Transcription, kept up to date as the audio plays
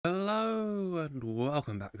and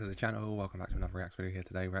welcome back to the channel. Welcome back to another react video here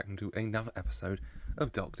today, reacting to another episode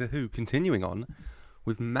of Doctor Who. Continuing on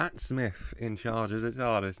with Matt Smith in charge of the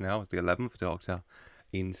TARDIS now as the 11th Doctor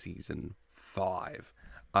in Season 5.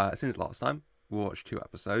 Since last time, we watched 2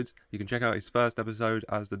 episodes. You can check out his first episode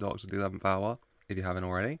as the Doctor of the 11th Hour, if you haven't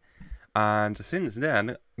already. And since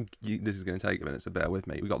then, this is going to take a minute, so bear with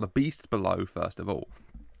me. We got the Beast Below, first of all.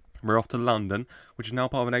 We're off to London, which is now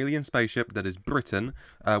part of an alien spaceship that is Britain,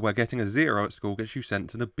 where getting a 0 at school gets you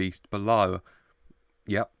sent to the Beast Below.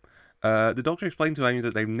 Yep. The Doctor explained to Amy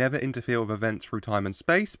that they never interfere with events through time and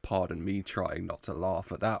space. Pardon me trying not to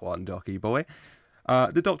laugh at that one, Docky boy.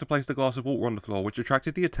 The Doctor placed a glass of water on the floor, which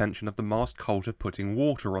attracted the attention of the masked cult of putting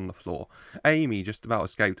water on the floor. Amy just about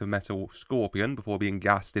escaped a metal scorpion before being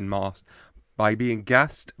gassed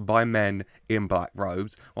by men in black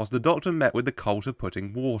robes, whilst the Doctor met with the cult of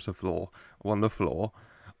putting water on the floor,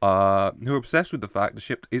 who are obsessed with the fact the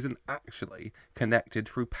ship isn't actually connected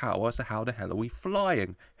through power, so how the hell are we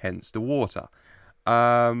flying? Hence the water.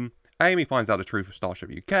 Amy finds out the truth of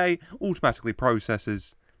Starship UK, automatically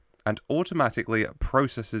processes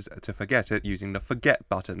to forget it using the forget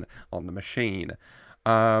button on the machine.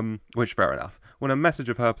 Which, fair enough. When a message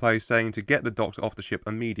of her plays saying to get the Doctor off the ship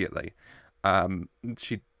immediately.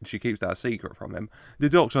 She keeps that a secret from him. The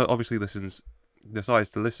Doctor obviously decides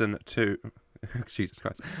to listen to... Jesus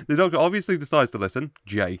Christ. The Doctor obviously decides to listen,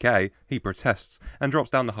 JK, he protests, and drops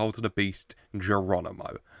down the hole to the beast,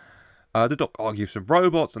 Geronimo. The Doctor argues some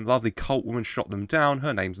robots, and the lovely cult woman shot them down.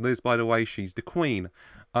 Her name's Liz, by the way, she's the Queen.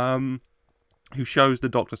 Who shows the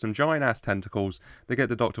Doctor some giant-ass tentacles that get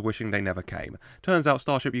the Doctor wishing they never came. Turns out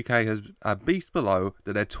Starship UK has a beast below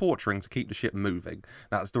that they're torturing to keep the ship moving.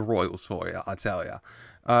 That's the Royals for you, I tell ya.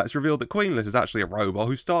 It's revealed that Queen Liz is actually a robot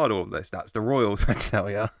who started all of this. That's the Royals, I tell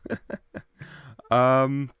ya.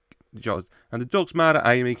 And the Doc's mad at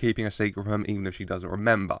Amy keeping a secret from him even if she doesn't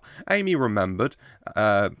remember. Amy remembered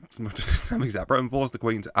something separate and forced the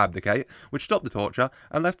Queen to abdicate, which stopped the torture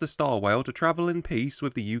and left the Star Whale to travel in peace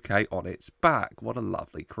with the UK on its back. What a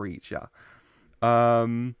lovely creature.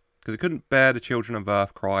 Because it couldn't bear the children of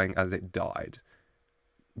Earth crying as it died.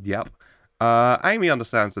 Yep. Amy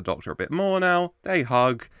understands the Doctor a bit more now. They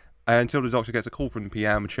hug until the Doctor gets a call from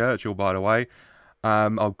PM Churchill, by the way.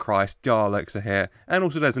 Oh Christ, Daleks are here. And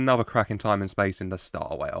also there's another crack in time and space in the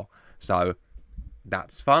Star Whale. So,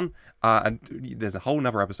 that's fun. And there's a whole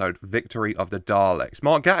nother episode, Victory of the Daleks.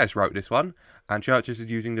 Mark Gatiss wrote this one. And Churchill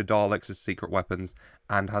is using the Daleks as secret weapons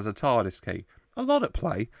and has a TARDIS key. A lot at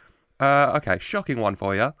play. Okay, shocking one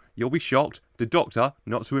for you. You'll be shocked. The Doctor,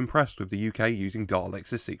 not so impressed with the UK using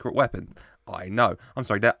Daleks as secret weapons. I know. I'm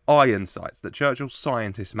sorry, they're iron sights that Churchill's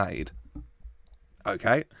scientists made.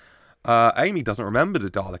 Okay. Amy doesn't remember the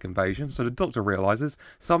Dalek invasion, so the Doctor realises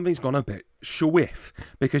something's gone a bit schwiff,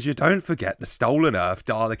 because you don't forget the Stolen Earth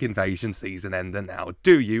Dalek invasion season ender now,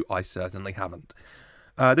 do you? I certainly haven't.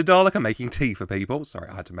 The Dalek are making tea for people. Sorry,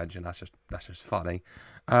 I had to mention, that's just funny.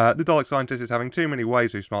 The Dalek scientist is having too many way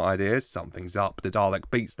too smart ideas. Something's up. The Dalek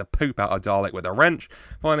beats the poop out of Dalek with a wrench.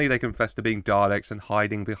 Finally, they confess to being Daleks and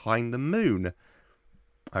hiding behind the moon.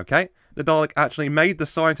 Okay, the Dalek actually made the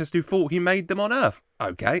scientist who thought he made them on Earth.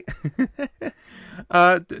 Okay.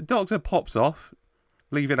 Doctor pops off,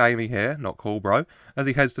 leaving Amy here, not cool bro, as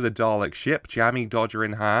he heads to the Dalek ship, jammy Dodger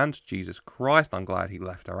in hand. Jesus Christ, I'm glad he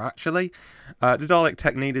left her actually. The Dalek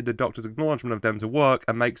tech needed the Doctor's acknowledgement of them to work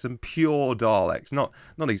and make some pure Daleks. Not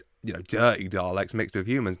these, dirty Daleks mixed with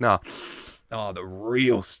humans. Nah. Oh, the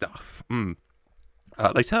real stuff.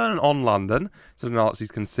 They turn on London so the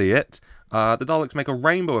Nazis can see it. The Daleks make a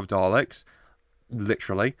rainbow of Daleks,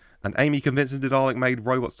 literally, and Amy convinces the Dalek-made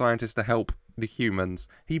robot scientist to help the humans.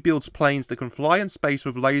 He builds planes that can fly in space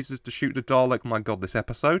with lasers to shoot the Dalek. My god, this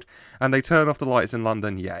episode. And they turn off the lights in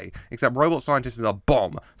London, yay. Except robot scientist is a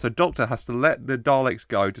bomb, so Doctor has to let the Daleks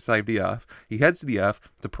go to save the Earth. He heads to the Earth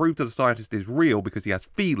to prove to the scientist is real because he has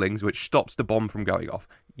feelings, which stops the bomb from going off.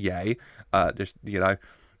 Yay.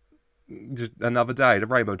 Just another day, the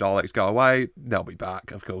Rainbow Daleks go away, they'll be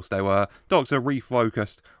back, of course they were. Doctor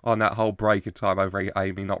refocused on that whole break in time over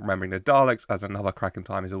Amy not remembering the Daleks, as another crack in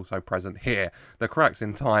time is also present here. The cracks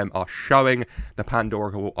in time are showing, the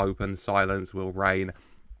Pandora will open, silence will reign.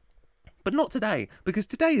 But not today, because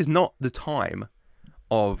today is not the time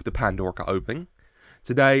of the Pandora opening.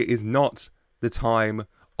 Today is not the time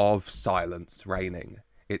of silence reigning.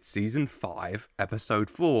 It's Season 5, Episode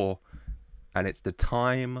 4, and it's the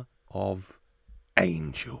time of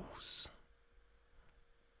angels.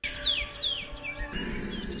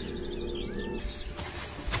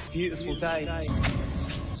 Beautiful day.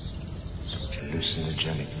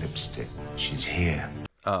 Hallucinogenic lipstick. She's here.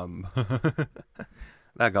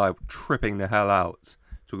 That guy tripping the hell out,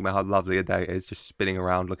 talking about how lovely a day it is, just spinning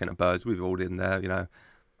around looking at birds. We've all been there, you know.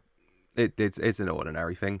 It's an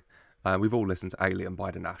ordinary thing. We've all listened to Alien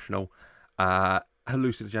by the National.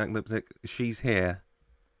 Hallucinogenic lipstick. She's here.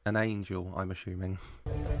 An angel, I'm assuming.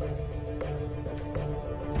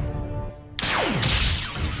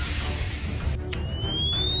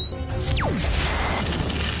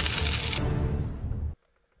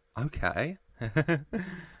 Okay.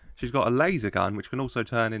 She's got a laser gun, which can also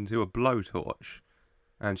turn into a blowtorch.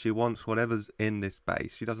 And she wants whatever's in this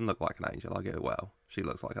base. She doesn't look like an angel, I'll give it well. She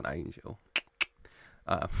looks like an angel.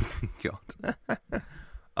 God.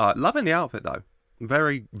 Loving the outfit, though.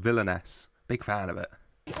 Very villainous. Big fan of it.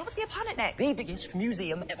 What must be a planet next? The biggest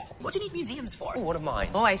museum ever. What do you need museums for? Oh, one of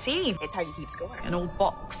mine. Oh, I see. It's how you keep score. An old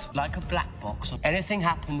box. Like a black box. Anything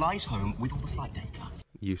happen lies home with all the flight data.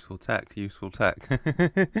 Useful tech, useful tech.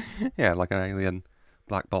 Yeah, like an alien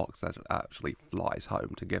black box that actually flies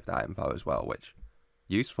home to give that info as well, which...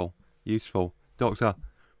 Useful. Doctor,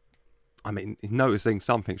 I mean, noticing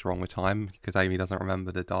something's wrong with time, because Amy doesn't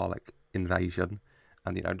remember the Dalek invasion,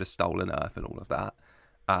 and, you know, the stolen Earth and all of that,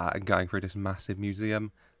 and going through this massive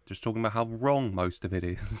museum, just talking about how wrong most of it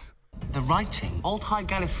is. The writing, Old High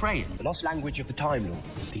Gallifreyan, the lost language of the Time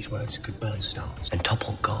Lords. These words could burn stars and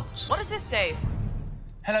topple gods. What does this say?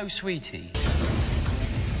 Hello, sweetie.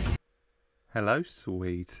 Hello,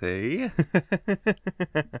 sweetie.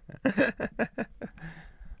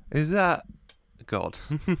 Is that... God.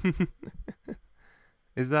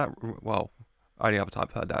 Is that... Well, only other time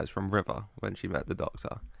I've heard that is from River, when she met the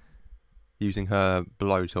Doctor. Using her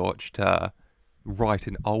blowtorch to write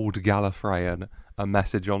in Old Gallifreyan a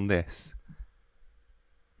message on this.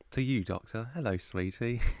 To you, Doctor. Hello,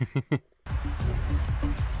 sweetie.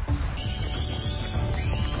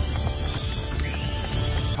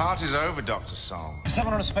 Party's over, Dr. Song.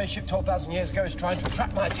 Someone on a spaceship 12,000 years ago is trying to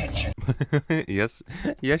attract my attention. Yes,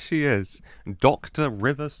 she is. Dr.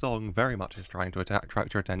 River Song very much is trying to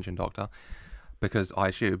attract your attention, Doctor. Because I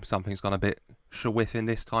assume something's gone a bit shwiff in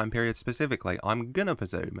this time period specifically. I'm gonna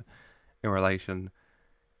presume in relation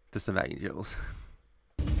to some angels.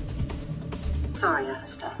 Sorry,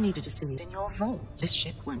 Alistair. Needed a suit in your role. This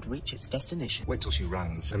ship won't reach its destination. Wait till she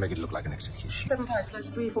runs and make it look like an execution.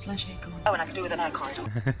 75/34/8. Oh, and I can do with an eye card.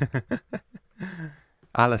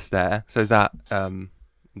 Alistair. So is that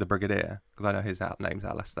the Brigadier? Because I know his name's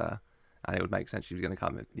Alistair. And it would make sense she was going to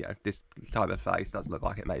come in. You know, this type of face does look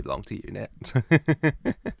like it may belong to Unit.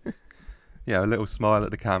 Yeah, a little smile at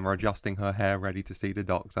the camera, adjusting her hair, ready to see the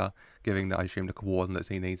Doctor, giving, I assume, the coordinates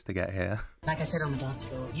he needs to get here. Like I said on the dance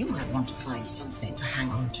floor, you might want to find something to hang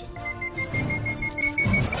on to.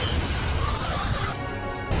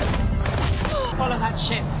 Follow that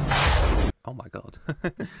ship. Oh my god.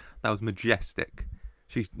 That was majestic.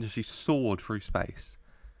 She soared through space.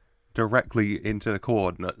 Directly into the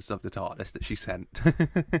coordinates of the TARDIS that she sent.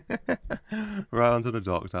 Right onto the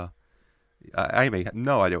Doctor. Amy had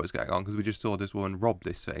no idea what's going on because we just saw this woman rob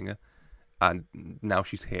this thing, and now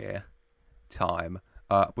she's here. Time.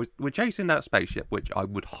 We're chasing that spaceship, which I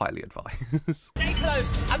would highly advise. Stay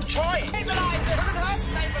close. I'm trying. Stabilizers. Doesn't hurt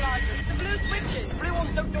stabilizers. The blue switches. Blue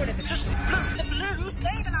ones don't do anything. Just blue. The blue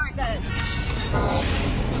stabilizers.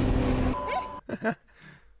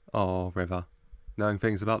 Oh, River. Knowing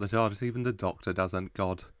things about the TARDIS, even the Doctor doesn't.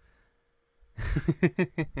 God.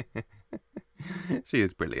 She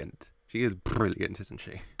is brilliant. She is brilliant, isn't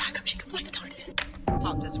she? How come she can find the TARDIS?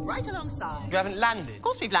 Parked us right alongside. You haven't landed. Of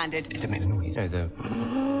course we've landed. It made a noise. No, though.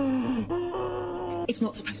 It's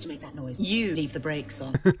not supposed to make that noise. You leave the brakes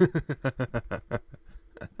on.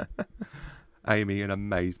 Amy in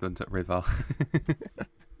amazement at River.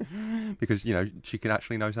 Because, you know, she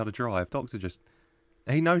actually knows how to drive. Doctor just...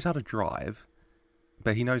 He knows how to drive.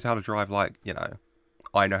 But he knows how to drive like, you know...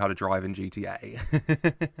 I know how to drive in GTA.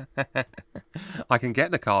 I can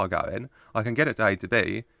get the car going. I can get it to A to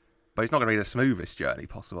B. But it's not going to be the smoothest journey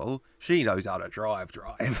possible. She knows how to drive.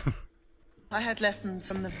 I had lessons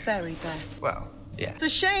from the very best. Well, yeah. It's a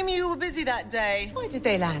shame you were busy that day. Why did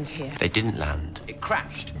they land here? They didn't land. It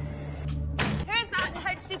crashed. Who's that?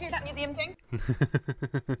 How did you do that museum thing?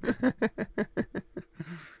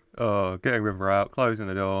 Oh, getting River out, closing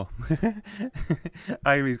the door.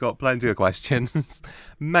 Amy's got plenty of questions,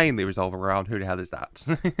 mainly revolve around who the hell is that?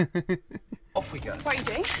 Off we go. What are you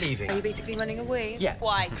doing? Leaving. Are you basically running away? Yeah.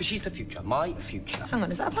 Why? Because she's the future. My future. Hang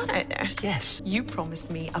on, is that a planet out there? Yes. You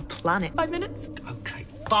promised me a planet. 5 minutes? Okay.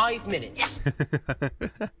 5 minutes. Yes.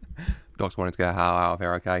 Doc's wanting to get out of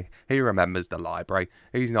here, okay? He remembers the library.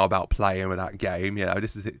 He's not about playing with that game, you know.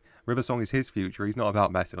 This is it. River Song is his future. He's not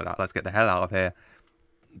about messing with that. Let's get the hell out of here.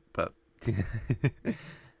 But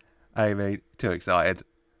Amy, too excited.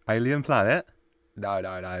 Alien planet? No,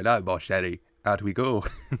 Boschetti. How do we go?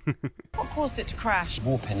 What caused it to crash?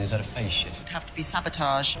 Warpin is at a phase shift. It'd have to be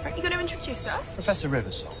sabotage. Aren't you going to introduce us? Professor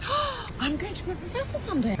Riversong. I'm going to be a professor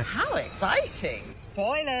someday. How exciting!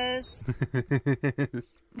 Spoilers!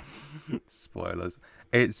 Spoilers.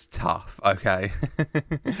 It's tough, okay?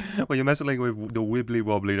 When you're messing with the wibbly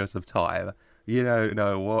wobbliness of time, you don't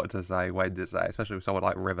know what to say, when to say, especially with someone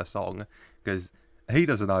like Riversong, because he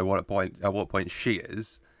doesn't know at what point she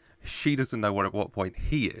is. She doesn't know at what point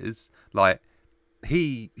he is. Like,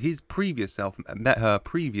 his previous self met her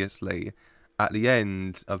previously at the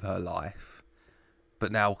end of her life,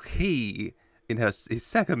 but now he, in his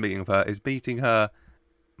second meeting of her, is meeting her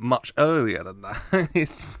much earlier than that.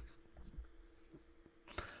 It's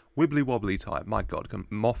wibbly wobbly time. My God,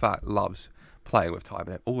 Moffat loves playing with time,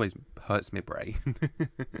 and it always hurts my brain.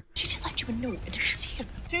 She just left you a note in a museum.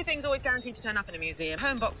 Two things always guaranteed to turn up in a museum.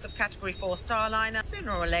 Home box of Category 4 Starliner,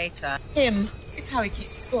 sooner or later. Him. It's how he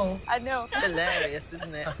keeps score. I know. It's hilarious,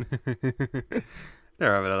 isn't it?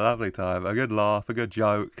 They're having a lovely time. A good laugh, a good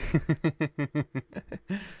joke.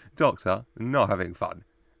 Doctor, not having fun.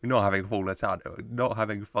 Not having fun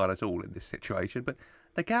at all in this situation, but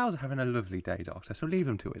the gals are having a lovely day, Doctor, so leave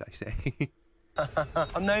them to it, I say.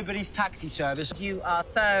 I'm nobody's taxi service. You are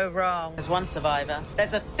so wrong. There's one survivor.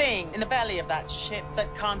 There's a thing in the belly of that ship that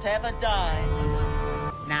can't ever die.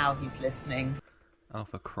 Now he's listening. Oh,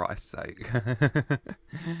 for Christ's sake.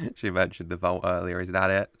 She mentioned the vault earlier, is that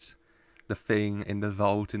it? The thing in the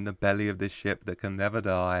vault in the belly of this ship that can never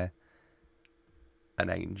die. An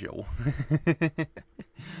angel.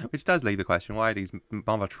 Which does leave the question, why are these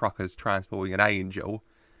mother truckers transporting an angel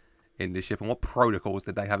in this ship, and what protocols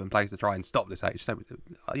did they have in place to try and stop this age? So,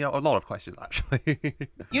 you know, a lot of questions, actually.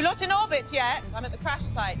 You lot in orbit yet? I'm at the crash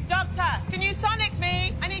site. Doctor, can you sonic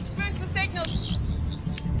me? I need to boost the signal.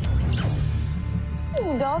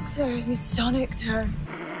 Doctor, you sonicked her.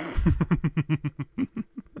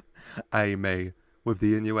 Amy, with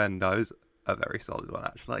the innuendos. A very solid one,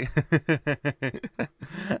 actually.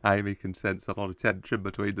 Amy can sense a lot of tension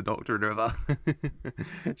between the Doctor and River.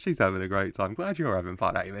 She's having a great time. Glad you're having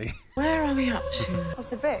fun, Amy. Where are we up to? What's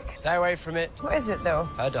the book? Stay away from it. What is it, though?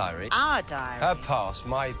 Her diary. Our diary. Her past,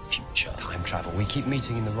 my future. Time travel. We keep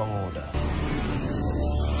meeting in the wrong order.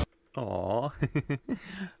 Aww.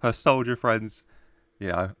 Her soldier friends, you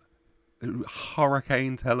know,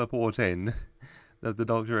 hurricane teleport in. There's the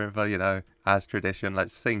Doctor in for, you know, as tradition,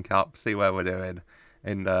 let's sync up, see where we're doing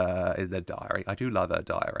in the diary. I do love her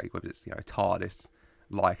diary with its, you know,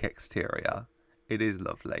 TARDIS-like exterior. It is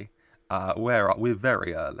lovely. We're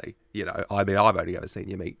very early, you know. I mean, I've only ever seen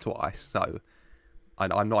you meet twice, so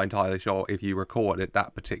I'm not entirely sure if you recorded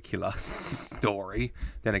that particular story.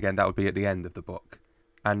 Then again, that would be at the end of the book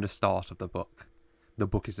and the start of the book. The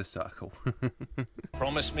book is a circle.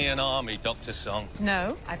 Promise me an army, Dr. Song.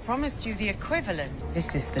 No, I promised you the equivalent.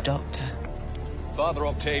 This is the Doctor. Father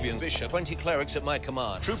Octavian, Bishop, 20 clerics at my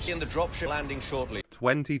command. Troops in the dropship landing shortly.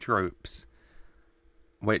 20 troops.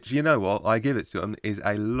 Which, you know what, I give it to them, is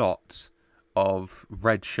a lot of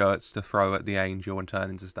red shirts to throw at the angel and turn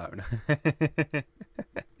into stone.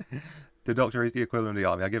 The Doctor is the equivalent of the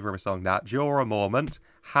army. I give her a song that. Jorah Mormont,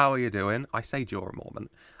 how are you doing? I say Jorah Mormont.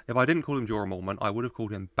 If I didn't call him Jorah Mormont, I would have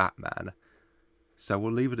called him Batman. So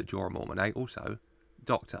we'll leave it at Jorah Mormont, eh? Also,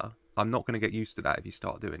 Doctor, I'm not going to get used to that if you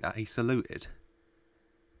start doing that. He saluted.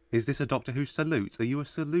 Is this a Doctor who salutes? Are you a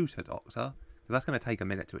saluter, Doctor? Because that's going to take a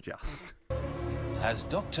minute to adjust. Has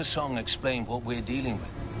Dr. Song explained what we're dealing with?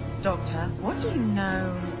 Doctor, what do you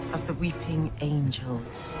know of the weeping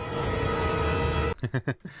angels?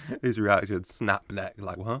 His reaction, snap neck,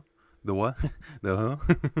 like, what? The what? The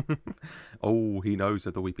huh? Oh, he knows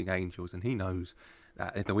of the weeping angels, and he knows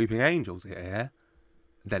that if the weeping angels get here,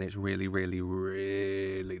 then it's really, really,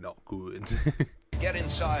 really not good. Get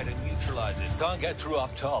inside and neutralize it. Can't get through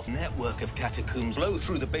up top. Network of catacombs blow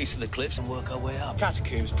through the base of the cliffs and work our way up.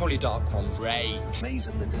 Catacombs, probably dark ones. Great. Maze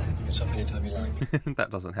of the dead. Get up anytime you like.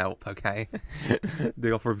 That doesn't help, okay?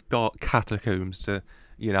 The offer of dark catacombs to,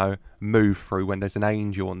 you know, move through when there's an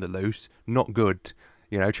angel on the loose. Not good.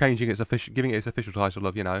 You know, changing its official, giving it its official title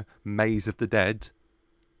of, you know, Maze of the Dead.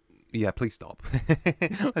 Yeah, please stop.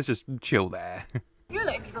 Let's just chill there. You're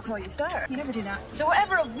letting people call you sir. You never do that. So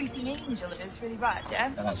whatever a weeping angel it is really bad, yeah?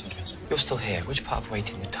 Now that's interesting. You're still here. Which part of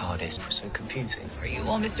waiting the TARDIS was so confusing? Are you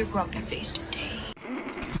all Mr. Grumpy Face today?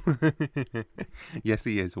 Yes,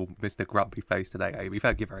 he is all Mr. Grumpy Face today, Amy.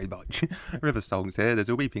 Thank you very much. River Song's here. There's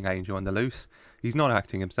a weeping angel on the loose. He's not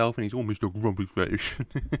acting himself, and he's all Mr. Grumpy Face.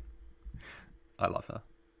 I love her.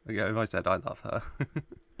 Yeah, if I said I love her.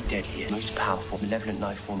 dead here. Most powerful, malevolent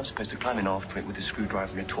life form. I'm supposed to climb in after it with a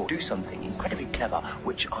screwdriver and a torch. Do something incredibly clever,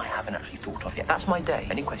 which I haven't actually thought of yet. That's my day.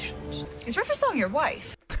 Any questions? Is River Song your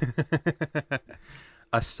wife?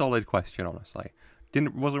 A solid question, honestly.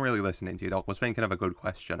 Wasn't really listening to you, Doc. Was thinking of a good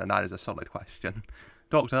question, and that is a solid question.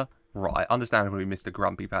 Doctor, right, understandably Mr.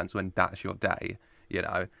 Grumpy Pants when that's your day. You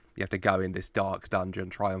know, you have to go in this dark dungeon,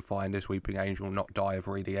 try and find this weeping angel, not die of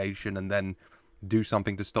radiation, and then do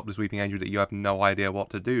something to stop this weeping angel that you have no idea what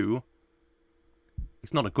to do.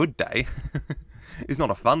 It's not a good day. It's not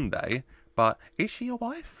a fun day. But is she your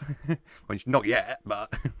wife? Well, not yet,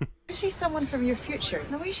 but... Is she someone from your future?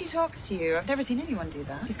 The way she talks to you, I've never seen anyone do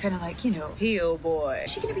that. She's kind of like, you know, heel boy.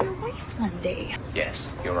 Is she going to be your wife one day?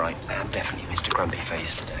 Yes, you're right. I am definitely Mr. Grumpy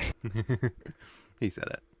Face today. He said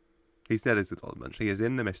it. He said his acknowledgement. She is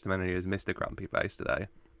in the misdemeanor. He is Mr. Grumpy Face today.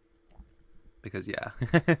 Because, yeah,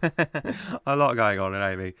 a lot going on, and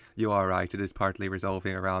Amy, you are right, it is partly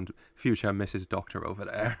resolving around future Mrs. Doctor over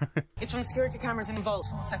there. It's from security cameras and vaults.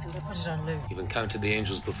 4 seconds, I put it on loop. You've encountered the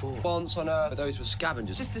angels before. Once on Earth, those were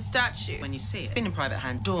scavengers. Just a statue when you see it. Been in private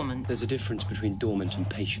hand, dormant. There's a difference between dormant and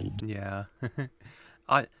patient. Yeah.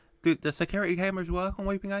 Do the security cameras work on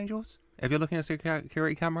Weeping Angels? If you're looking at a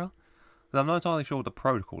security camera? I'm not entirely sure what the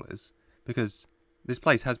protocol is, because this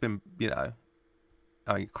place has been, you know,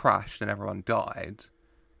 I mean, crashed and everyone died,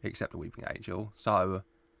 except the Weeping Angel. So,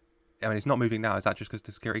 I mean, it's not moving now. Is that just because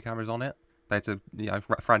the security camera's on it? They had to, you know,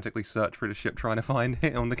 frantically search through the ship trying to find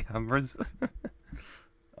it on the cameras.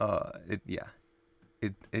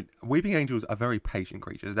 Weeping Angels are very patient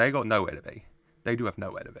creatures. They got nowhere to be. They do have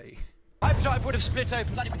nowhere to be. Hyperdrive would have split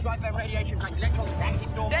open. Bloody drive by radiation, cracked electrons, gravity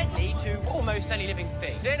storm. Deadly to almost any living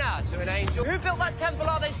thing. Dinner to an angel. Who built that temple?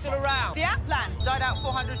 Are they still around? The Atlans died out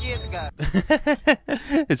 400 years ago.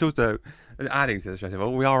 It's also adding to the stress.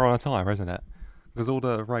 Well, we are on a timer, isn't it? Because all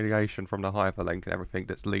the radiation from the hyperlink and everything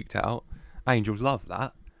that's leaked out, angels love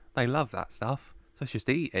that. They love that stuff. So it's just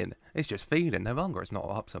eating. It's just feeding. No longer it's not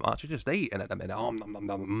up so much. It's just eating at the minute.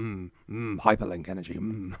 Hyperlink energy.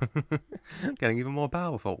 Getting even more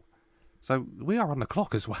powerful. So we are on the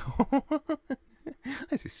clock as well.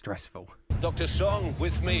 This is stressful. Dr. Song,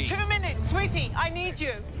 with me. 2 minutes, sweetie, I need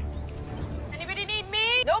you. Anybody need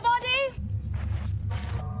me? Nobody?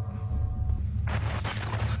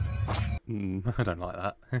 I don't like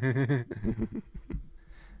that.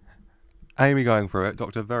 Amy going through it.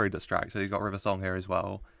 Doctor very distracted. He's got River Song here as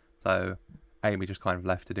well. So Amy just kind of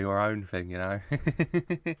left to do her own thing, you know.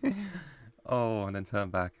 Oh, and then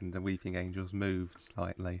turned back and the Weeping Angels moved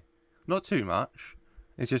slightly. Not too much.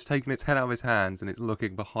 It's just taking its head out of his hands and it's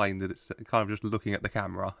looking behind it. It's kind of just looking at the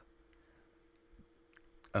camera.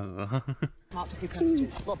 Marked a few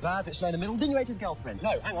passages. Not bad, but slow in the middle. Didn't you rate his girlfriend?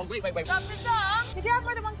 No, hang on, wait. Dr. Song, did you have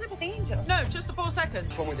more than one clip with the angel? No, just the 4 seconds.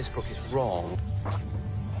 What's wrong with this book is wrong.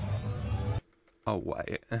 Oh,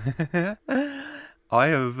 wait. I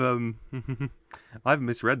have, I've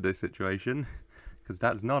misread this situation. Because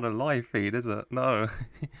that's not a live feed, is it? No.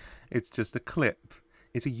 It's just a clip.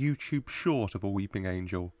 It's a YouTube short of a Weeping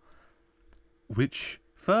Angel. Which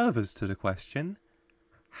furthers to the question,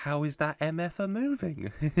 how is that MFer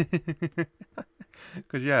moving?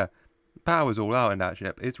 Because, yeah, power's all out in that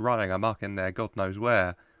ship. It's running amok in there, God knows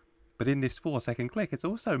where. But in this 4-second click, it's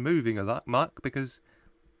also moving amok because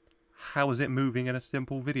how is it moving in a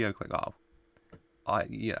simple video clip? Oh,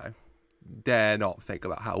 you know, dare not think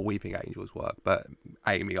about how Weeping Angels work, but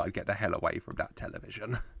Amy, I'd get the hell away from that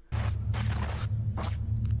television.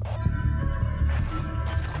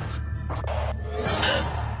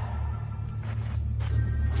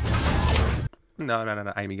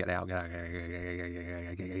 No, Amy, get out,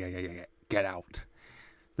 get out.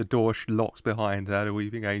 The door locks behind her, the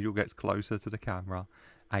Weeping Angel gets closer to the camera.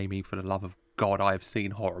 Amy, for the love of God, I have seen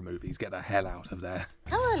horror movies, get the hell out of there.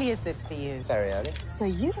 How early is this for you? Very early. So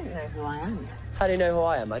you don't know who I am? How do you know who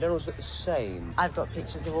I am? I don't always look the same. I've got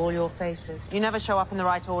pictures of all your faces. You never show up in the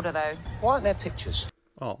right order, though. Why aren't there pictures?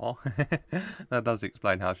 Oh, that does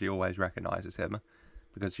explain how she always recognises him.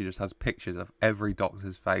 Because she just has pictures of every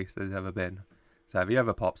Doctor's face there's ever been. So if he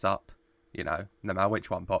ever pops up, you know, no matter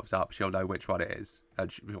which one pops up, she'll know which one it is.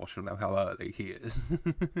 And she'll know how early he is.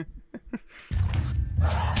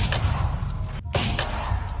 But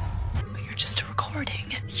you're just a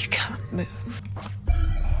recording. You can't move.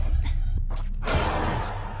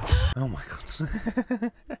 Oh my God.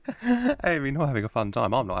 Amy not having a fun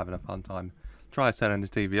time. I'm not having a fun time. Tries turning the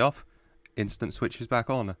TV off. Instant switches back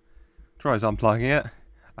on. Tries unplugging it.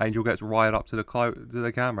 Angel gets right up to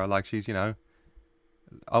the camera like she's, you know,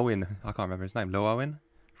 Owen. I can't remember his name. Lou Owen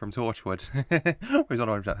from Torchwood. He's on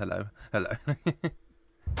orange. Hello.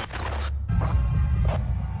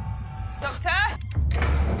 Doctor?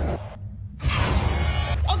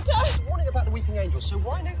 weeping angels, so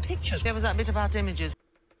why no pictures? There was that bit about images.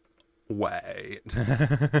 Wait.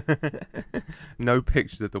 No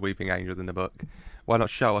pictures of the weeping angels in the book. Why not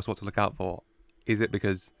show us what to look out for? Is it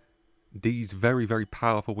because these very, very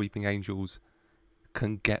powerful weeping angels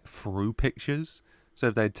can get through pictures? So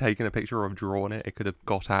if they'd taken a picture or drawn it, it could have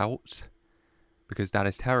got out? Because that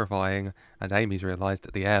is terrifying, and Amy's realised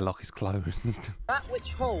that the airlock is closed. That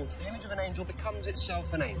which holds the image of an angel becomes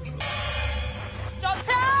itself an angel.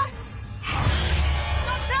 Doctor! Doctor!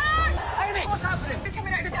 Amy! What's happening? They're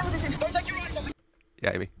coming out of the television. Don't take your eyes off it!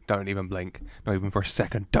 Yeah, Amy, don't even blink. Not even for a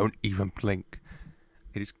second. Don't even blink.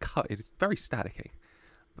 It is cut. It is very staticky.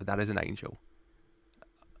 But that is an angel.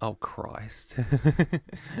 Oh, Christ.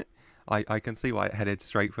 I can see why it headed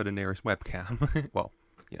straight for the nearest webcam. Well,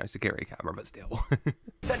 you know, security camera, but still.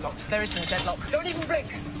 Deadlocked. There is no deadlock. Don't even blink!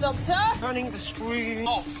 Doctor! Turning the screen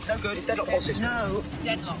off. No good, it's deadlock whole system. No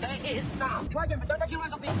deadlock. There is now. Try again, but don't take your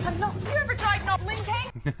eyes off the... I'm not. You ever tried not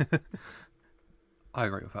blinking? I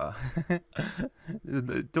agree with her.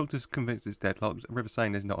 The doctor's convinced it's deadlocked. River's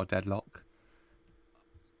saying there's not a deadlock.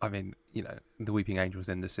 I mean, you know, the weeping angel's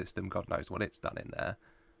in the system. God knows what it's done in there.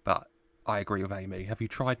 But I agree with Amy. Have you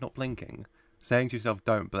tried not blinking? Saying to yourself,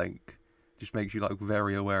 don't blink, just makes you, like,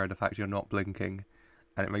 very aware of the fact you're not blinking.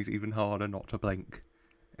 And it makes it even harder not to blink.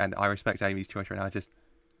 And I respect Amy's choice right now, just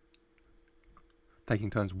taking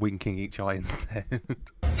turns winking each eye instead.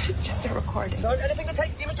 It's just a recording. No, anything that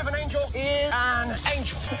takes the image of an angel is an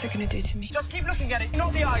angel. What's it gonna do to me? Just keep looking at it,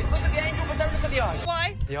 not the eyes. Look at the angel, but don't look at the eyes.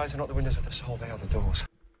 Why? The eyes are not the windows of the soul, they are the doors.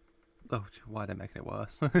 Oh, why are they making it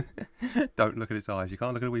worse? Don't look at its eyes. You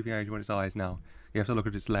can't look at a weeping angel in its eyes now. You have to look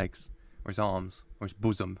at its legs, or its arms, or its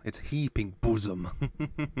bosom. Its heaping bosom.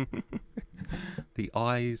 The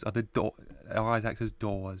eyes are the door. Our eyes act as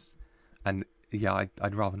doors, and yeah,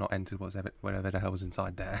 I'd rather not enter whatever the hell was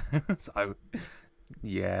inside there. So,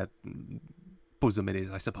 yeah, bosom it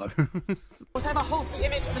is, I suppose. Whatever holds the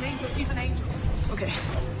image of an angel is an angel. Okay,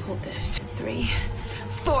 hold this. 3,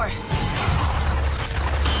 4.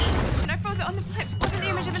 And I froze it on the flip. Wasn't the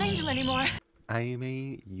image of an angel anymore.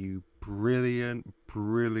 Amy, you brilliant,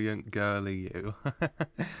 brilliant girly, you.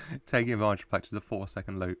 Taking advantage of the fact it's a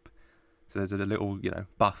 4-second loop. So there's a little, you know,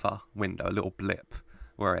 buffer window, a little blip,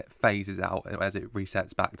 where it phases out as it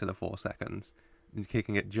resets back to the 4 seconds. And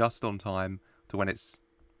kicking it just on time to when it's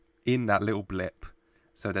in that little blip,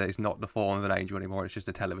 so that it's not the form of an angel anymore, it's just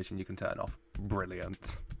a television you can turn off.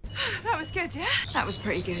 Brilliant. That was good, yeah? That was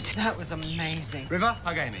pretty good. That was amazing. River,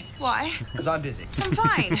 hug Amy. Why? Because I'm busy. I'm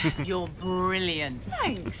fine. You're brilliant.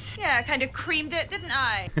 Thanks. Yeah, I kind of creamed it, didn't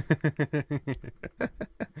I?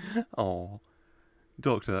 Oh,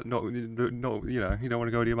 Doctor, not, you know, you don't want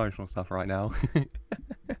to go to the emotional stuff right now.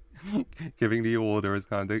 Giving the order as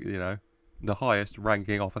kind of, you know, the highest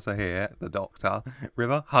ranking officer here, the Doctor.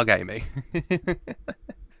 River, hug Amy.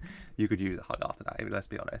 You could use a hug after that, Amy, let's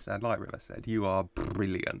be honest. And like River said, you are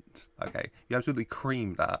brilliant. Okay, you absolutely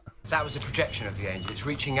creamed that. That was a projection of the angel. It's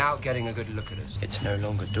reaching out, getting a good look at us. It's no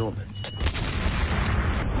longer dormant.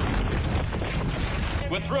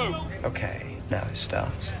 We're through. Okay, now it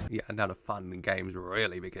starts. Yeah, and now the fun and games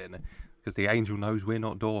really begin. Because the angel knows we're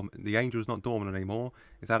not dormant. The angel's not dormant anymore.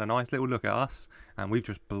 It's had a nice little look at us, and we've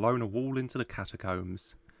just blown a wall into the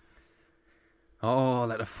catacombs. Oh,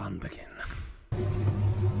 let the fun begin.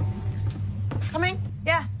 Coming?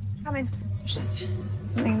 Yeah, coming. It's just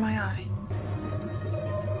something in my eye.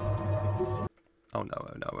 Oh no,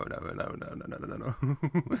 oh no, oh no, oh no, no, no, no, no,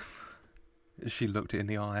 no. She looked it in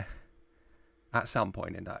the eye. At some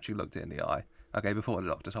point in that, she looked it in the eye. Okay, before the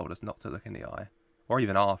doctor told us not to look in the eye. Or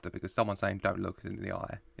even after, because someone's saying don't look in the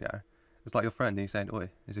eye, you know. It's like your friend and he's saying, oi,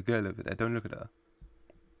 there's a girl over there, don't look at her.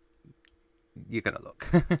 You're gonna look.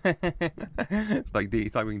 It's like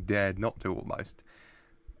being dared not to, almost.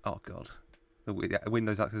 Oh god. The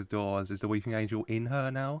Windows access doors, is the weeping angel in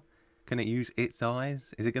her now? Can it use its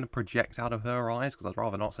eyes? Is it going to project out of her eyes? Because I'd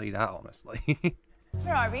rather not see that, honestly.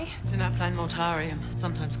 Where are we? It's an upland mortarium,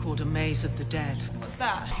 sometimes called a maze of the dead. What's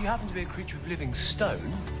that? If you happen to be a creature of living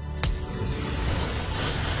stone...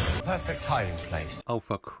 perfect hiding place. Oh,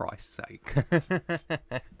 for Christ's sake.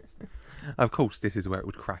 Of course, this is where it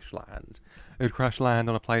would crash land. It would crash land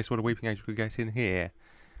on a place where the weeping angel could get in here.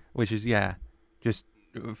 Which is, yeah, just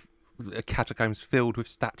catacombs filled with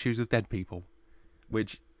statues of dead people.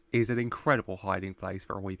 Which is an incredible hiding place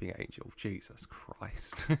for a weeping angel. Jesus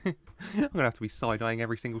Christ. I'm going to have to be side-eyeing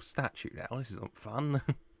every single statue now. This isn't fun.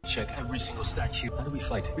 Check every single statue. How do we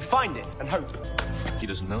fight it? We find it and hope. He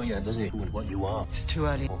doesn't know yet, does he? Who and what you are. It's too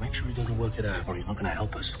early. Well, make sure he doesn't work it out, or he's not going to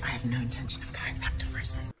help us. I have no intention of going back to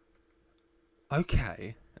prison.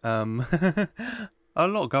 Okay. A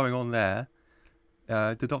lot going on there.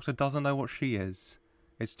 The Doctor doesn't know what she is.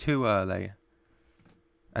 It's too early.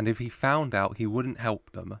 And if he found out, he wouldn't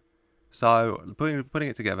help them. So, putting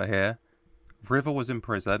it together here, River was in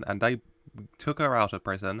prison, and they took her out of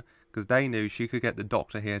prison because they knew she could get the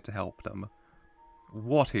Doctor here to help them.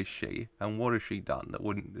 What is she, and what has she done that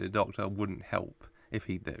the Doctor wouldn't help if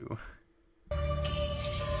he knew?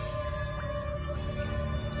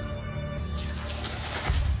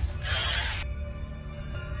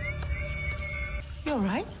 You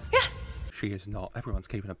alright? Yeah. She is not. Everyone's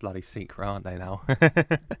keeping a bloody secret, aren't they now?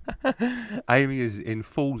 Amy is in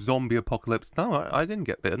full zombie apocalypse. No, I didn't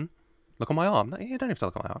get bitten. Look on my arm. No, you don't have to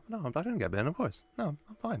look on my arm. No, I didn't get bitten, of course. No,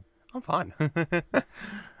 I'm fine. I'm fine.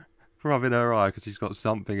 Rubbing her eye because she's got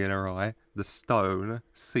something in her eye. The stone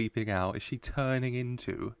seeping out. Is she turning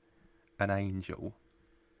into an angel?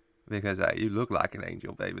 Because you look like an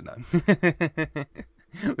angel, baby. No.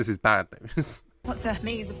 This is bad news. What's a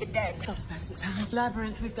maze of the dead? Not as bad as it sounds.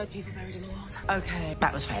 Labyrinth with dead people buried in the walls. Okay,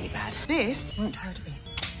 that was fairly bad. This won't hurt a bit.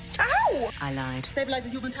 Ow! I lied.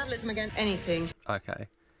 Stabilizes your metabolism again. Anything. Okay.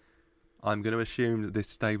 I'm going to assume that this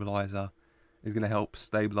stabilizer is going to help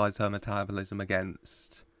stabilize her metabolism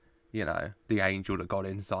against, you know, the angel that got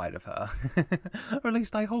inside of her. Or at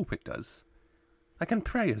least I hope it does. I can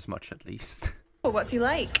pray as much, at least. Well, what's he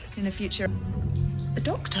like in the future? The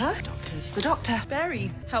Doctor? Doctor's the Doctor.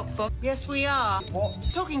 Very helpful. Yes, we are. What?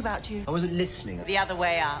 Talking about you. I wasn't listening. The other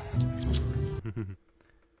way up.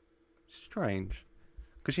 Strange.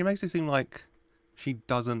 Because she makes it seem like she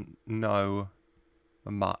doesn't know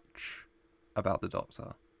much about the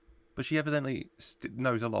Doctor. But she evidently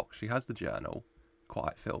knows a lot. She has the journal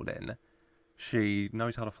quite filled in. She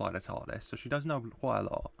knows how to fly the TARDIS, so she does know quite a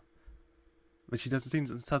lot. But she doesn't seem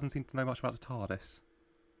to know much about the TARDIS.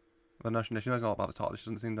 Well, no, she knows a lot about the TARDIS. She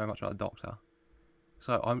doesn't seem to know much about the Doctor.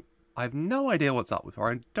 So I have no idea what's up with her.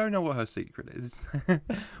 I don't know what her secret is. But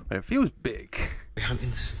it feels big. They're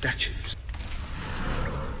hunting statues.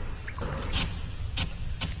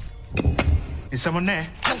 Is someone there?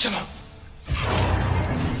 Angela!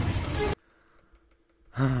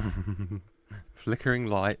 Flickering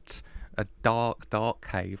light, a dark, dark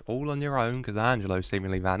cave, all on your own because Angelo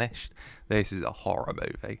seemingly vanished. This is a horror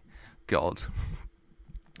movie. God.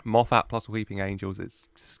 Moffat plus Weeping Angels, it's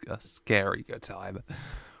a scary good time.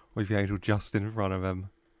 With the angel just in front of him.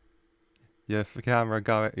 Your camera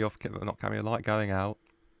going, your light going out.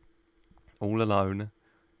 All alone.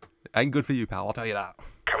 Ain't good for you, pal, I'll tell you that.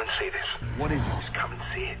 Come and see this. What is it? Just come and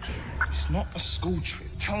see it. It's not a school trip.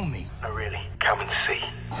 Tell me. No, really. Come and see.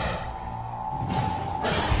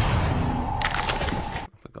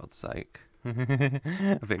 For God's sake. I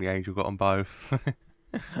think the angel got on both.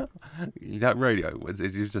 That radio was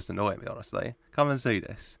just annoying me, honestly. Come and see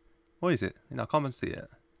this. What is it? No, come and see it.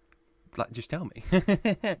 Like, just tell me.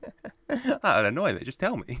 That would annoy me. Just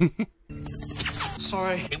tell me.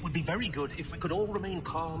 Sorry. It would be very good if we could all remain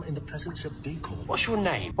calm in the presence of decor. What's your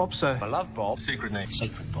name? Bob, sir. I love Bob. Secret name.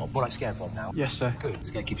 Sacred Bob. More like Scared Bob now. Yes, sir. Good.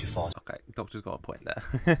 Scared keeps you fast. Okay, Doctor's got a point there.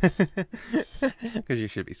 Because you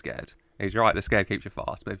should be scared. He's right, the scared keeps you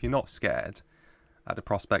fast. But if you're not scared at the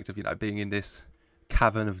prospect of, you know, being in this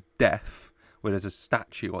cavern of death where there's a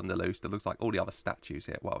statue on the loose that looks like all the other statues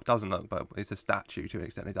here. Well, it doesn't look, but it's a statue to an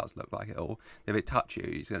extent. It does look like it all. If it touches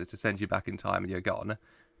you, it's going to send you back in time and you're gone.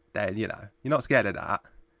 Then, you know, you're not scared of that.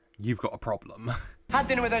 You've got a problem. Had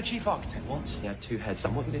dinner with our chief architect. What? He had two heads.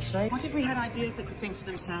 And what did it say? What if we had ideas that could think for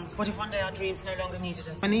themselves? What if one day our dreams no longer needed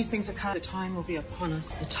us? When these things occur, the time will be upon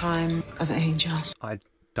us. The time of angels. I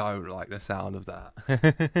don't like the sound of that.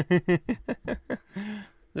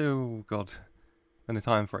 Oh, God. When the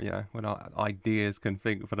time for, you know, when our ideas can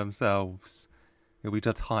think for themselves, it'll be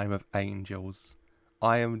the time of angels.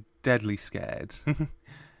 I am deadly scared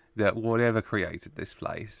that whatever created this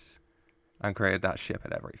place and created that ship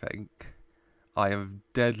and everything, I am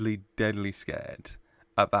deadly, deadly scared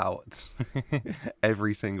about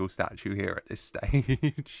every single statue here at this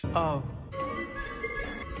stage. Oh.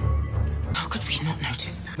 How could we not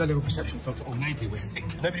notice that? The little perception filter. Oh, maybe we're thick.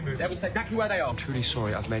 Nobody moves. Everyone's exactly where they are. I'm truly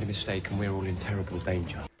sorry. I've made a mistake and we're all in terrible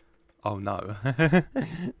danger. Oh no.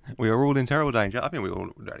 We are all in terrible danger. I mean, we all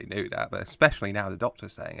already knew that, but especially now the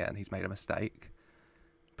Doctor's saying it and he's made a mistake.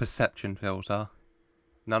 Perception filter.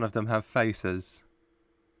 None of them have faces.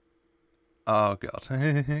 Oh God.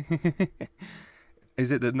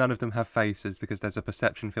 Is it that none of them have faces because there's a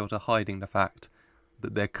perception filter hiding the fact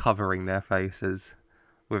that they're covering their faces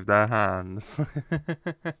with their hands?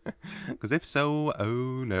 Because if so,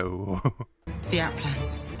 oh no. The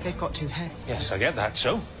outplans. They've got two heads. Yes, I get that,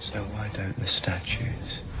 so? So why don't the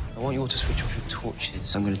statues? I want you all to switch off your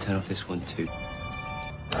torches. I'm going to turn off this one too.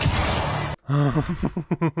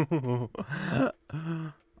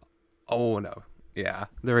 Oh no. Yeah,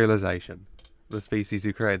 the realization. The species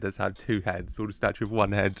who created this had 2 heads, built a statue of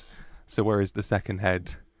 1 head. So where is the 2nd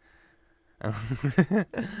head?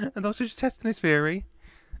 And also just testing his theory.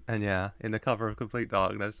 And yeah, in the cover of Complete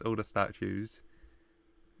Darkness, all the statues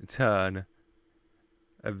turn,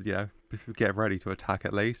 you know, get ready to attack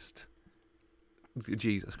at least.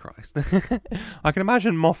 Jesus Christ. I can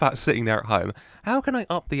imagine Moffat sitting there at home. How can I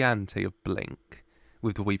up the ante of Blink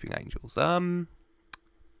with the Weeping Angels?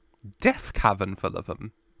 Death cavern full of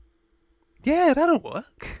them. Yeah, that'll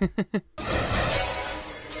work.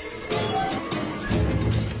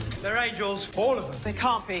 They're angels. All of them. They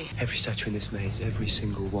can't be. Every statue in this maze, every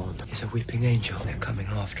single one, is a weeping angel. They're coming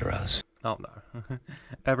after us. Oh no.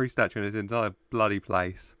 Every statue in this entire bloody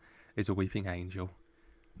place is a weeping angel.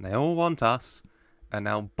 And they all want us. And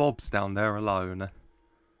now Bob's down there alone.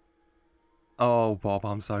 Oh, Bob,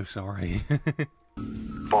 I'm so sorry.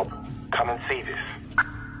 Bob, come and see this.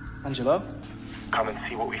 Angelo? Come and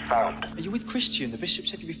see what we found. Are you with Christian? The bishop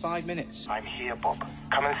said you'd be 5 minutes. I'm here, Bob.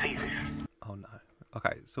 Come and see this. Oh no.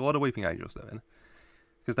 Okay, so what are Weeping Angels doing?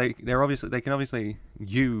 Because they can obviously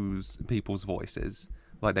use people's voices,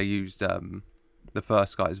 like they used the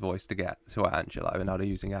first guy's voice to get to Angelo, and now they're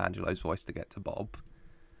using Angelo's voice to get to Bob.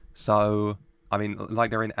 So I mean,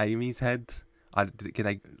 like they're in Amy's head. Can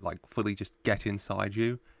they like fully just get inside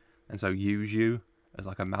you, and so use you as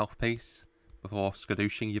like a mouthpiece before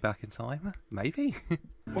skadooshing you back in time? Maybe.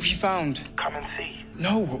 What have you found? Come and see.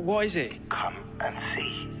 No, what is it? Come and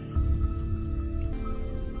see.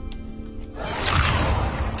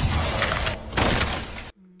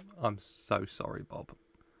 I'm so sorry, Bob.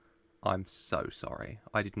 I'm so sorry.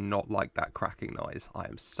 I did not like that cracking noise. I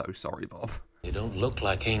am so sorry, Bob. They don't look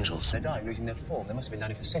like angels. They're dying, losing their form. They must have been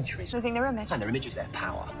down here for centuries. Losing their image. And their image is their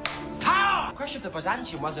power. Power! The crash of the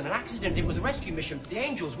Byzantium wasn't an accident. It was a rescue mission for the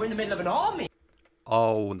angels. We're in the middle of an army.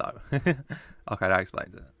 Oh, no. Okay, that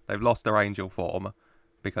explains it. They've lost their angel form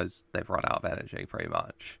because they've run out of energy, pretty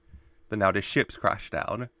much. But now this ship's crashed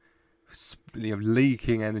down, you know,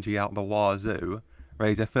 leaking energy out the wazoo,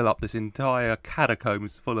 ready to fill up this entire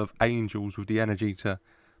catacombs full of angels with the energy to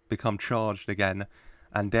become charged again.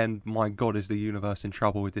 And then, my god, is the universe in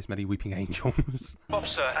trouble with this many weeping angels? Bob,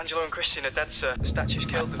 sir. Angelo and Christian are dead, sir. The statues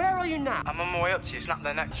killed them. Where are you now? I'm on my way up to you. Snap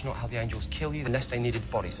their necks. That's not how the angels kill you, unless they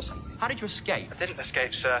needed bodies for something. How did you escape? I didn't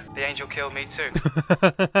escape, sir. The angel killed me too.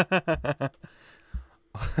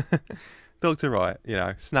 Dr. Wright, you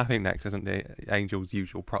know, snapping necks isn't the angel's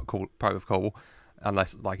usual protocol,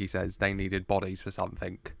 unless, like he says, they needed bodies for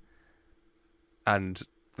something. And,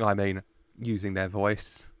 I mean, using their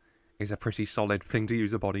voice is a pretty solid thing to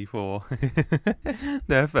use a body for.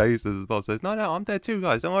 Their faces, as Bob says, no, I'm dead too,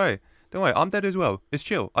 guys, don't worry, I'm dead as well, it's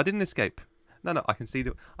chill, I didn't escape. No, I can see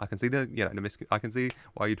the, you know, I can see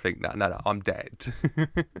why you'd think that. No, I'm dead.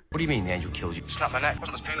 What do you mean the angel killed you? Snap my neck. It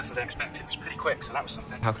wasn't as painless as I expected. It was pretty quick, so that was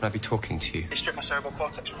something. How can I be talking to you? They stripped my cerebral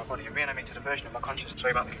cortex from my body and reanimated a version of my consciousness.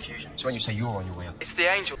 Sorry about the confusion. So when you say you're on your way up... It's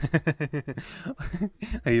the angel.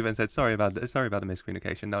 He even said, sorry about the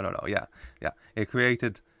miscommunication. No, yeah. It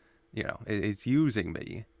created, you know, it's using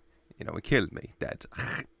me. You know, it killed me, dead.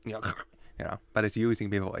 You know, but it's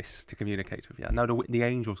using my voice to communicate with you. No, the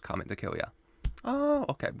angel's coming to kill you. Oh,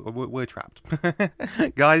 okay, we're trapped.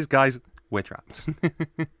 guys, we're trapped.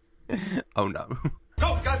 Oh no.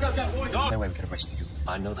 Go! No way we could have rescued you.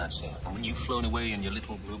 I know that, sir. And when you've flown away in your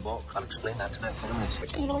little blue box, I'll explain that to their families.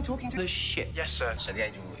 Which angel are you talking to? The ship. Yes, sir. So the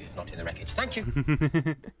angel is not in the wreckage. Thank you.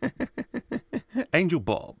 Angel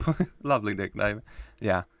Bob. Lovely nickname.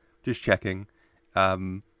 Yeah, just checking.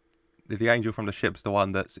 If the angel from the ship's the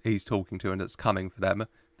one that he's talking to and that's coming for them,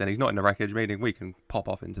 then he's not in the wreckage, meaning we can pop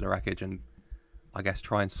off into the wreckage and, I guess,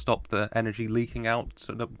 try and stop the energy leaking out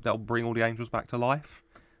so that'll bring all the angels back to life.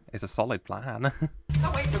 It's a solid plan.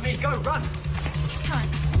 Don't wait for me, go, run! I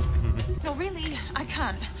can't. No, really, I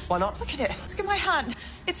can't. Why not? Look at it. Look at my hand.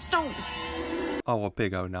 It's stone. Oh, a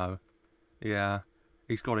big oh no. Yeah.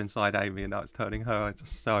 He's got inside Amy and now it's turning her into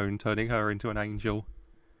stone, turning her into an angel.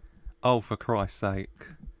 Oh, for Christ's sake.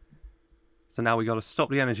 So now we got to stop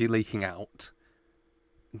the energy leaking out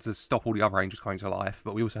to stop all the other angels coming to life,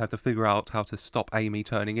 but we also have to figure out how to stop Amy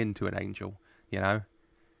turning into an angel, you know?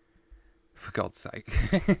 For God's sake.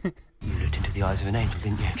 You looked into the eyes of an angel,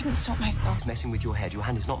 didn't you? I couldn't stop myself. It's messing with your head. Your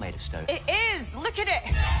hand is not made of stone. It is! Look at it!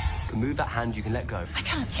 You can move that hand, you can let go. I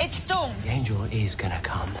can't. It's stone. The angel is gonna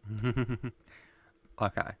come.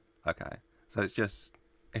 Okay. So it's just,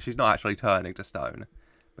 if she's not actually turning to stone,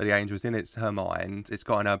 but the angel's in her mind, it's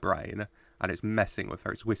got in her brain, and it's messing with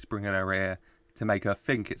her, it's whispering in her ear to make her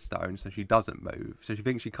think it's stone so she doesn't move. So she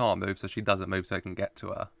thinks she can't move, so she doesn't move so it can get to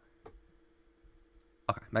her.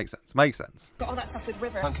 Okay, makes sense. Makes sense. Got all that stuff with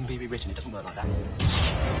River. Time can be rewritten. It doesn't work like that.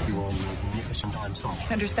 You are magnificent. I'm sorry.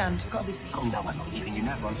 Understand. You've got to leave me. Oh no, I'm not leaving you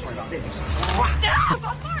never. I'm sorry about this.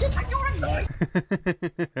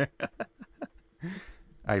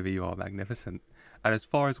 Amy, you are magnificent. And as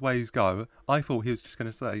far as ways go, I thought he was just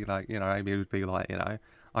going to say, like, you know, Amy would be like, you know,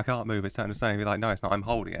 I can't move, it's turning to stone. He'd be like, no, it's not, I'm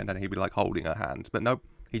holding it. And then he'd be like holding her hand. But nope,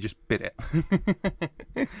 he just bit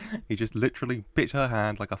it. He just literally bit her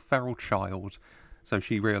hand like a feral child. So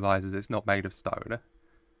she realises it's not made of stone.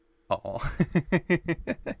 Oh.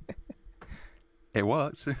 It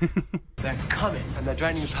worked. They're coming, and they're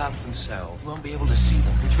draining the power for themselves. We won't be able to see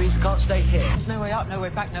them, which means we can't stay here. There's no way up, no way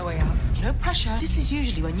back, no way out. No pressure. This is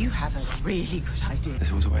usually when you have a really good idea. There's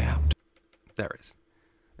always a way out. There is.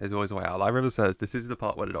 There's always a way out. Like River says, this is the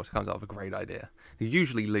part where the Doctor comes up with a great idea. He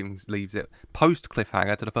usually leaves it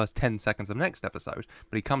post-cliffhanger to the first 10 seconds of next episode,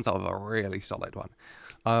 but he comes up with a really solid one.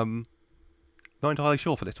 Not entirely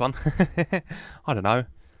sure for this one. I don't know.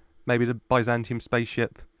 Maybe the Byzantium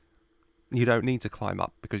spaceship, you don't need to climb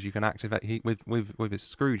up because you can activate, with his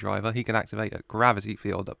screwdriver, he can activate a gravity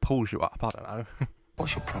field that pulls you up. I don't know.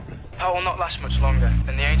 What's your problem? Power will not last much longer,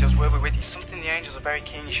 and the angels will be with you. Something the angels are very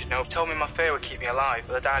keen you should know. Told me my fear would keep me alive,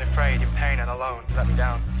 but I died afraid, in pain and alone. Let me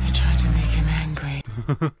down. You're trying to make him angry.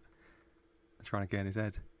 They're trying to get in his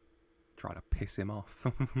head. Trying to piss him off.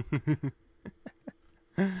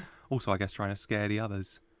 Also, I guess trying to scare the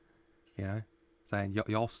others. You know? Saying,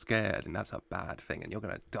 you're scared, and that's a bad thing, and you're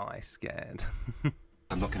going to die scared.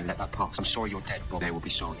 I'm not going to let that pass. I'm sorry you're dead, but they will be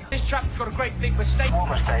sorry. This trap's got a great big mistake. What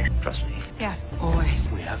mistake? Trust me. Yeah. Always.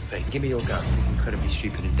 We have faith. Give me your gun. It's incredibly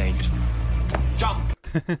stupid and dangerous. Jump!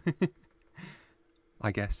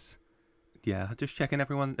 I guess. Yeah, just checking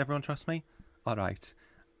everyone trusts me? Alright.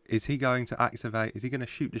 Is he going to activate, is he going to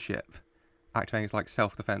shoot the ship? Activating his, like,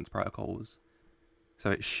 self-defense protocols. So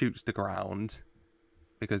it shoots the ground.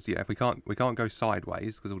 Because, yeah, if we can't go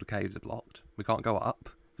sideways because all the caves are blocked. We can't go up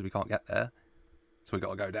because we can't get there. So we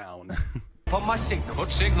got to go down. On my signal.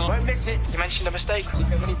 What signal? Won't miss it. You mentioned a mistake. If you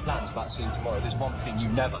have any plans about seeing tomorrow, there's one thing you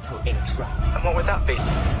never put in a trap. And what would that be?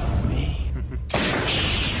 Me.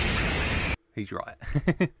 He's right.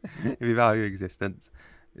 If you value existence,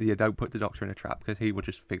 you don't put the Doctor in a trap because he would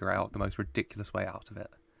just figure out the most ridiculous way out of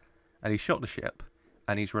it. And he shot the ship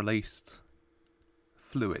and he's released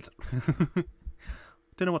fluid.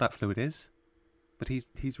 Don't know what that fluid is, but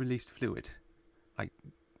he's released fluid. Like,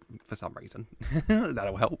 for some reason.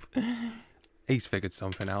 That'll help. He's figured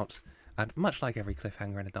something out. And much like every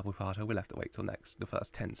cliffhanger in a double-parter, we'll have to wait till the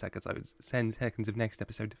first 10 seconds of next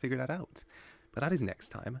episode to figure that out. But that is next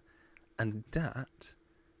time. And that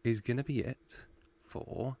is going to be it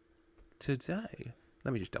for today.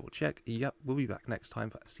 Let me just double check. Yep, we'll be back next time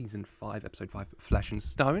for Season 5, Episode 5, Flesh and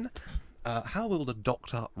Stone. How will the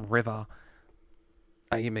Doctor, River,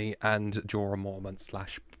 Amy and Jorah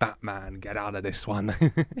Mormont / Batman get out of this one?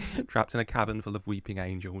 Trapped in a cabin full of weeping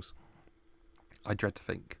angels. I dread to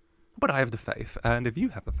think. But I have the faith, and if you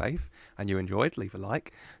have the faith, and you enjoyed, leave a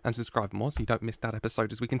like, and subscribe for more so you don't miss that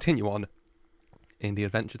episode as we continue on in the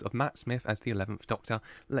adventures of Matt Smith as the 11th Doctor.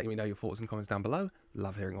 Let me know your thoughts and comments down below.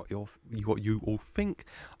 Love hearing what you all think,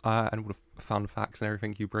 and all the fun facts and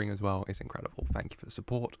everything you bring as well. It's incredible. Thank you for the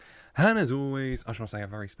support. And as always, I just want to say a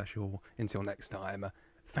very special, until next time,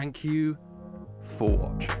 thank you for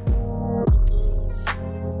watching.